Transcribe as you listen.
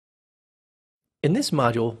In this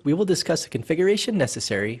module, we will discuss the configuration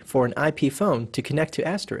necessary for an IP phone to connect to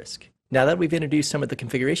Asterisk. Now that we've introduced some of the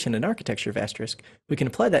configuration and architecture of Asterisk, we can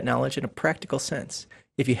apply that knowledge in a practical sense.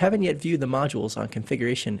 If you haven't yet viewed the modules on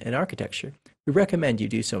configuration and architecture, we recommend you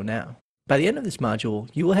do so now. By the end of this module,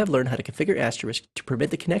 you will have learned how to configure Asterisk to permit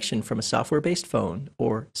the connection from a software-based phone,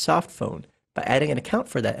 or softphone, by adding an account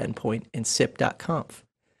for that endpoint in sip.conf.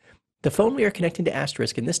 The phone we are connecting to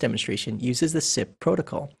Asterisk in this demonstration uses the SIP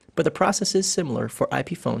protocol, but the process is similar for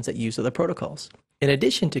IP phones that use other protocols. In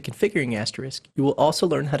addition to configuring Asterisk, you will also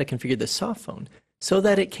learn how to configure the softphone so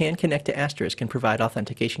that it can connect to Asterisk and provide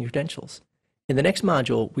authentication credentials. In the next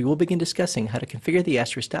module, we will begin discussing how to configure the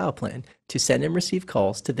Asterisk dial plan to send and receive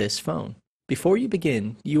calls to this phone. Before you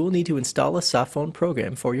begin, you will need to install a softphone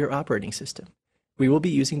program for your operating system. We will be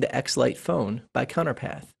using the X-Lite phone by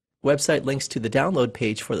Counterpath. Website links to the download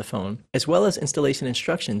page for the phone, as well as installation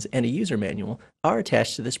instructions and a user manual, are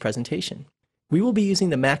attached to this presentation. We will be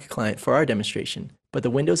using the Mac client for our demonstration, but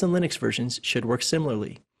the Windows and Linux versions should work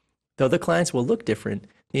similarly. Though the clients will look different,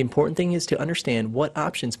 the important thing is to understand what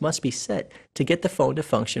options must be set to get the phone to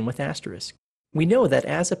function with Asterisk. We know that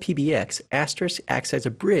as a PBX, Asterisk acts as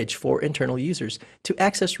a bridge for internal users to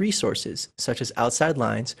access resources such as outside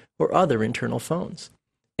lines or other internal phones.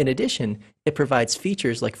 In addition, it provides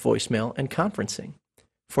features like voicemail and conferencing.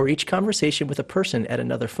 For each conversation with a person at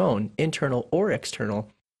another phone, internal or external,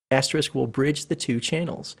 Asterisk will bridge the two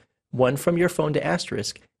channels, one from your phone to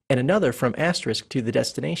Asterisk and another from Asterisk to the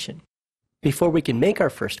destination. Before we can make our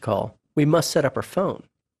first call, we must set up our phone.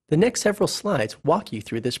 The next several slides walk you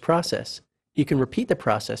through this process. You can repeat the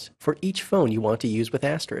process for each phone you want to use with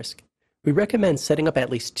Asterisk. We recommend setting up at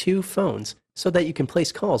least 2 phones so that you can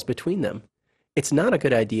place calls between them. It's not a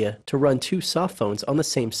good idea to run 2 soft phones on the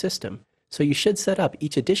same system, so you should set up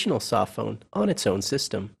each additional soft phone on its own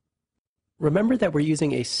system. Remember that we're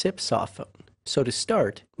using a SIP softphone, so to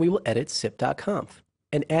start, we will edit sip.conf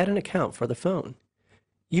and add an account for the phone.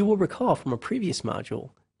 You will recall from a previous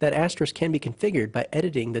module that Asterisk can be configured by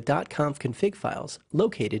editing the .conf config files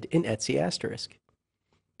located in etc Asterisk.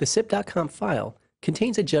 The sip.conf file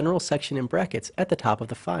contains a general section in brackets at the top of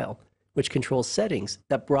the file, which controls settings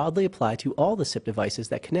that broadly apply to all the SIP devices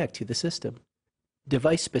that connect to the system.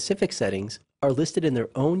 Device-specific settings are listed in their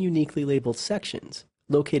own uniquely labeled sections,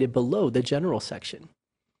 located below the general section.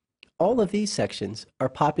 All of these sections are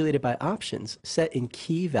populated by options set in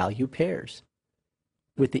key value pairs,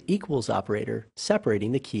 with the equals operator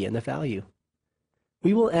separating the key and the value.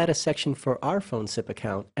 We will add a section for our phone SIP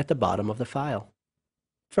account at the bottom of the file.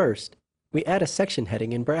 First, we add a section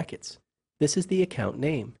heading in brackets. This is the account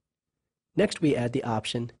name. Next, we add the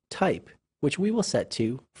option Type, which we will set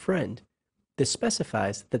to Friend. This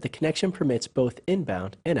specifies that the connection permits both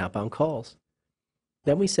inbound and outbound calls.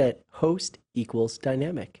 Then we set Host equals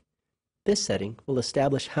Dynamic. This setting will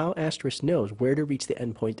establish how Asterisk knows where to reach the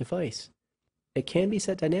endpoint device. It can be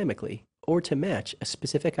set dynamically or to match a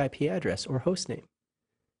specific IP address or hostname.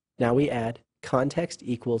 Now we add Context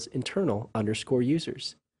equals internal underscore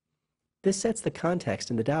users. This sets the context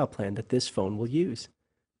in the dial plan that this phone will use.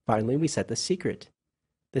 Finally, we set the secret.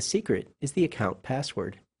 The secret is the account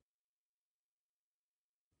password.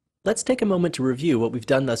 Let's take a moment to review what we've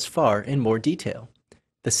done thus far in more detail.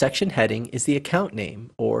 The section heading is the account name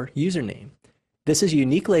or username. This is a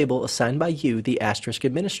unique label assigned by you, the Asterisk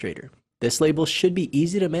administrator. This label should be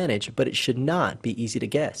easy to manage, but it should not be easy to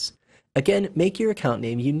guess. Again, make your account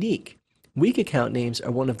name unique. Weak account names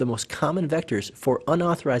are one of the most common vectors for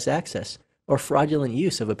unauthorized access or fraudulent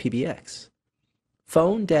use of a PBX.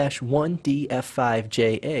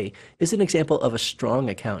 Phone-1DF5JA is an example of a strong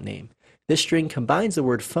account name. This string combines the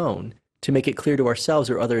word phone to make it clear to ourselves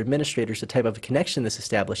or other administrators the type of connection this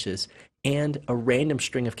establishes and a random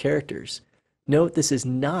string of characters. Note this is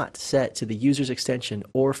not set to the user's extension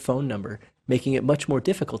or phone number, making it much more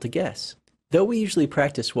difficult to guess. Though we usually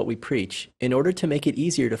practice what we preach, in order to make it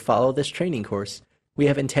easier to follow this training course, we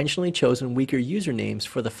have intentionally chosen weaker usernames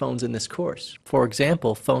for the phones in this course. For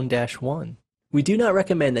example, phone-1. We do not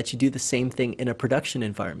recommend that you do the same thing in a production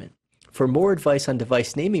environment. For more advice on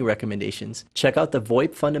device naming recommendations, check out the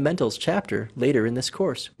VoIP Fundamentals chapter later in this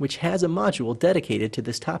course, which has a module dedicated to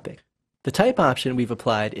this topic. The type option we've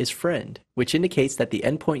applied is friend, which indicates that the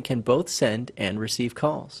endpoint can both send and receive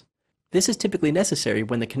calls. This is typically necessary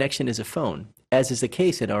when the connection is a phone, as is the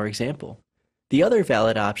case in our example. The other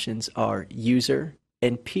valid options are user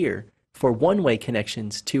and peer for one-way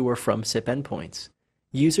connections to or from SIP endpoints.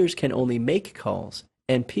 Users can only make calls,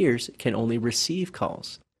 and peers can only receive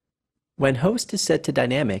calls. When host is set to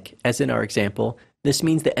dynamic, as in our example, This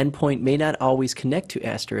means the endpoint may not always connect to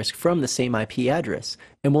Asterisk from the same IP address,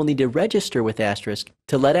 and will need to register with Asterisk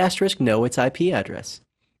to let Asterisk know its IP address.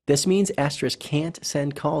 This means Asterisk can't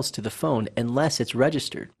send calls to the phone unless it's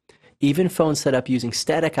registered. Even phones set up using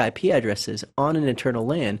static IP addresses on an internal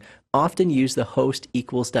LAN often use the host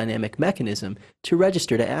equals dynamic mechanism to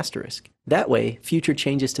register to Asterisk. That way, future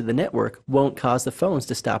changes to the network won't cause the phones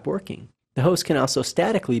to stop working. The host can also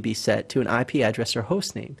statically be set to an IP address or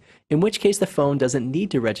host name, in which case the phone doesn't need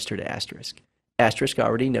to register to Asterisk. Asterisk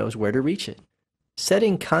already knows where to reach it.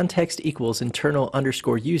 Setting context equals internal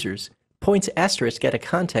underscore users points Asterisk at a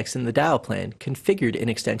context in the dial plan configured in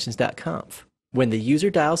extensions.conf. When the user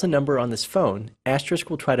dials a number on this phone, Asterisk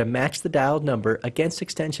will try to match the dialed number against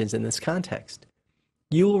extensions in this context.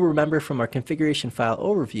 You will remember from our configuration file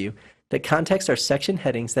overview that contexts are section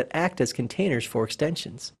headings that act as containers for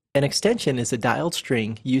extensions. An extension is a dialed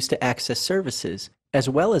string used to access services as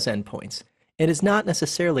well as endpoints, and is not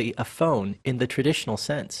necessarily a phone in the traditional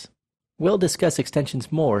sense. We'll discuss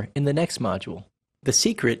extensions more in the next module. The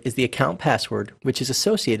secret is the account password, which is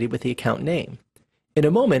associated with the account name. In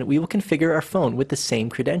a moment, we will configure our phone with the same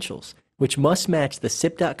credentials, which must match the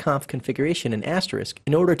sip.conf configuration in Asterisk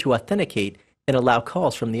in order to authenticate and allow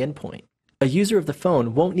calls from the endpoint. A user of the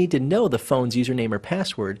phone won't need to know the phone's username or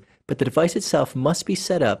password, but the device itself must be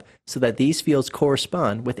set up so that these fields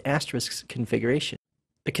correspond with Asterisk's configuration.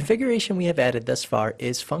 The configuration we have added thus far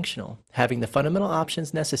is functional, having the fundamental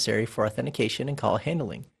options necessary for authentication and call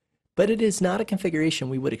handling, but it is not a configuration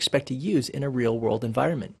we would expect to use in a real-world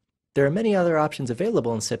environment. There are many other options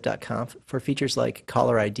available in sip.conf for features like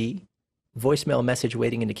caller ID, voicemail message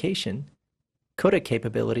waiting indication, codec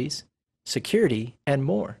capabilities, security, and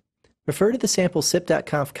more. Refer to the sample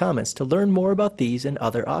sip.conf comments to learn more about these and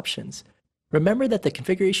other options. Remember that the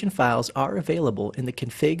configuration files are available in the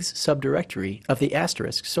configs subdirectory of the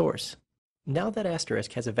Asterisk source. Now that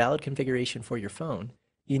Asterisk has a valid configuration for your phone,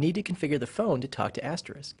 you need to configure the phone to talk to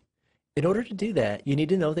Asterisk. In order to do that, you need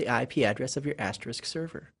to know the IP address of your Asterisk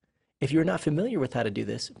server. If you are not familiar with how to do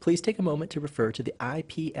this, please take a moment to refer to the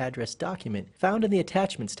IP address document found in the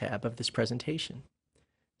Attachments tab of this presentation.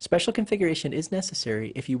 Special configuration is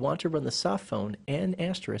necessary if you want to run the softphone and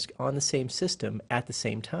Asterisk on the same system at the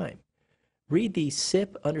same time. Read the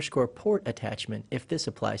sip_port attachment if this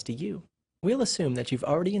applies to you. We'll assume that you've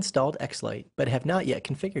already installed XLite but have not yet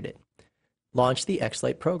configured it. Launch the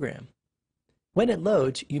XLite program. When it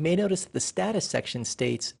loads, you may notice that the status section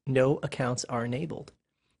states no accounts are enabled.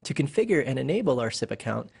 To configure and enable our SIP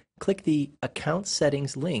account, click the Account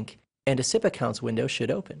Settings link and a SIP Accounts window should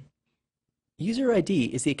open. User ID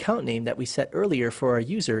is the account name that we set earlier for our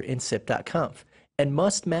user in sip.conf and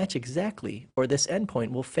must match exactly or this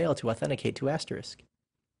endpoint will fail to authenticate to Asterisk.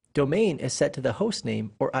 Domain is set to the host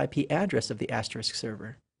name or IP address of the Asterisk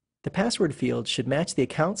server. The password field should match the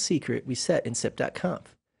account secret we set in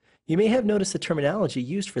sip.conf. You may have noticed the terminology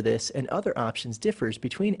used for this and other options differs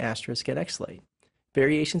between Asterisk and XLite.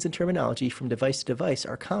 Variations in terminology from device to device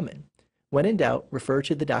are common. When in doubt, refer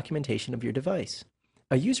to the documentation of your device.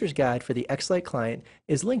 A user's guide for the XLite client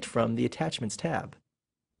is linked from the Attachments tab.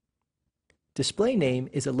 Display name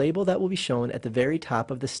is a label that will be shown at the very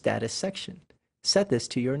top of the status section. Set this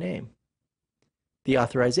to your name. The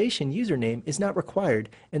authorization username is not required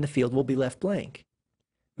and the field will be left blank.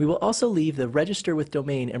 We will also leave the Register with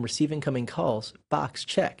Domain and Receive Incoming Calls box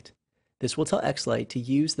checked. This will tell XLite to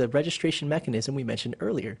use the registration mechanism we mentioned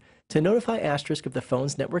earlier to notify Asterisk of the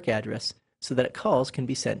phone's network address so that calls can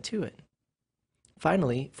be sent to it.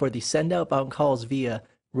 Finally, for the Send Outbound Calls via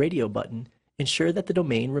Radio button, ensure that the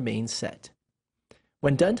domain remains set.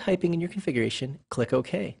 When done typing in your configuration, click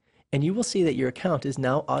OK, and you will see that your account is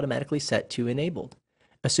now automatically set to Enabled.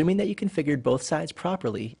 Assuming that you configured both sides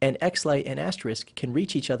properly and XLite and Asterisk can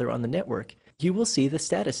reach each other on the network, you will see the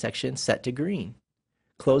status section set to green.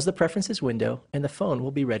 Close the Preferences window and the phone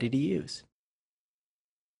will be ready to use.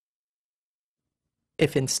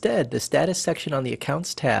 If instead the status section on the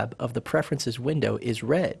Accounts tab of the Preferences window is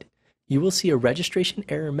red, you will see a registration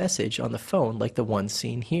error message on the phone like the one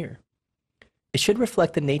seen here. It should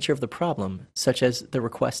reflect the nature of the problem, such as the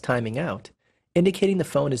request timing out, indicating the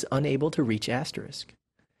phone is unable to reach Asterisk.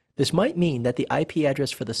 This might mean that the IP address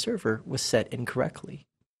for the server was set incorrectly.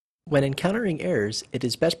 When encountering errors, it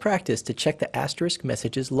is best practice to check the Asterisk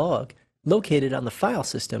messages log located on the file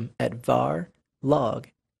system at var log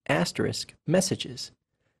asterisk messages.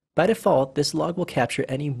 By default, this log will capture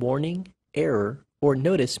any warning, error, or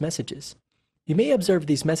notice messages. You may observe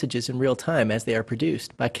these messages in real time as they are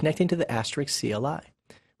produced by connecting to the Asterisk CLI.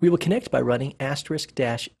 We will connect by running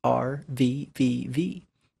 *-rvvv.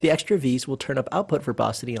 The extra V's will turn up output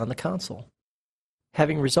verbosity on the console.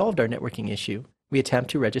 Having resolved our networking issue, We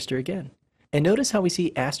attempt to register again. And notice how we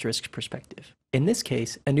see Asterisk's perspective. In this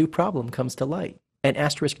case, a new problem comes to light, an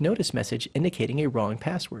Asterisk notice message indicating a wrong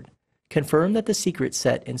password. Confirm that the secret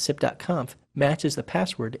set in sip.conf matches the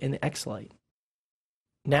password in the xlite.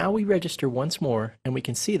 Now we register once more and we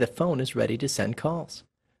can see the phone is ready to send calls.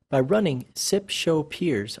 By running sip show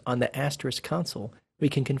peers on the Asterisk console, we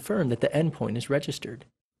can confirm that the endpoint is registered.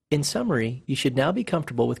 In summary, you should now be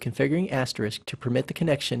comfortable with configuring Asterisk to permit the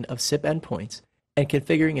connection of SIP endpoints and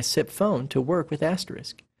configuring a SIP phone to work with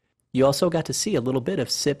Asterisk. You also got to see a little bit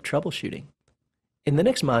of SIP troubleshooting. In the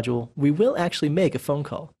next module, we will actually make a phone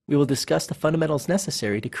call. We will discuss the fundamentals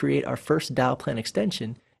necessary to create our first dial plan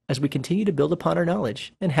extension as we continue to build upon our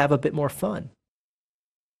knowledge and have a bit more fun.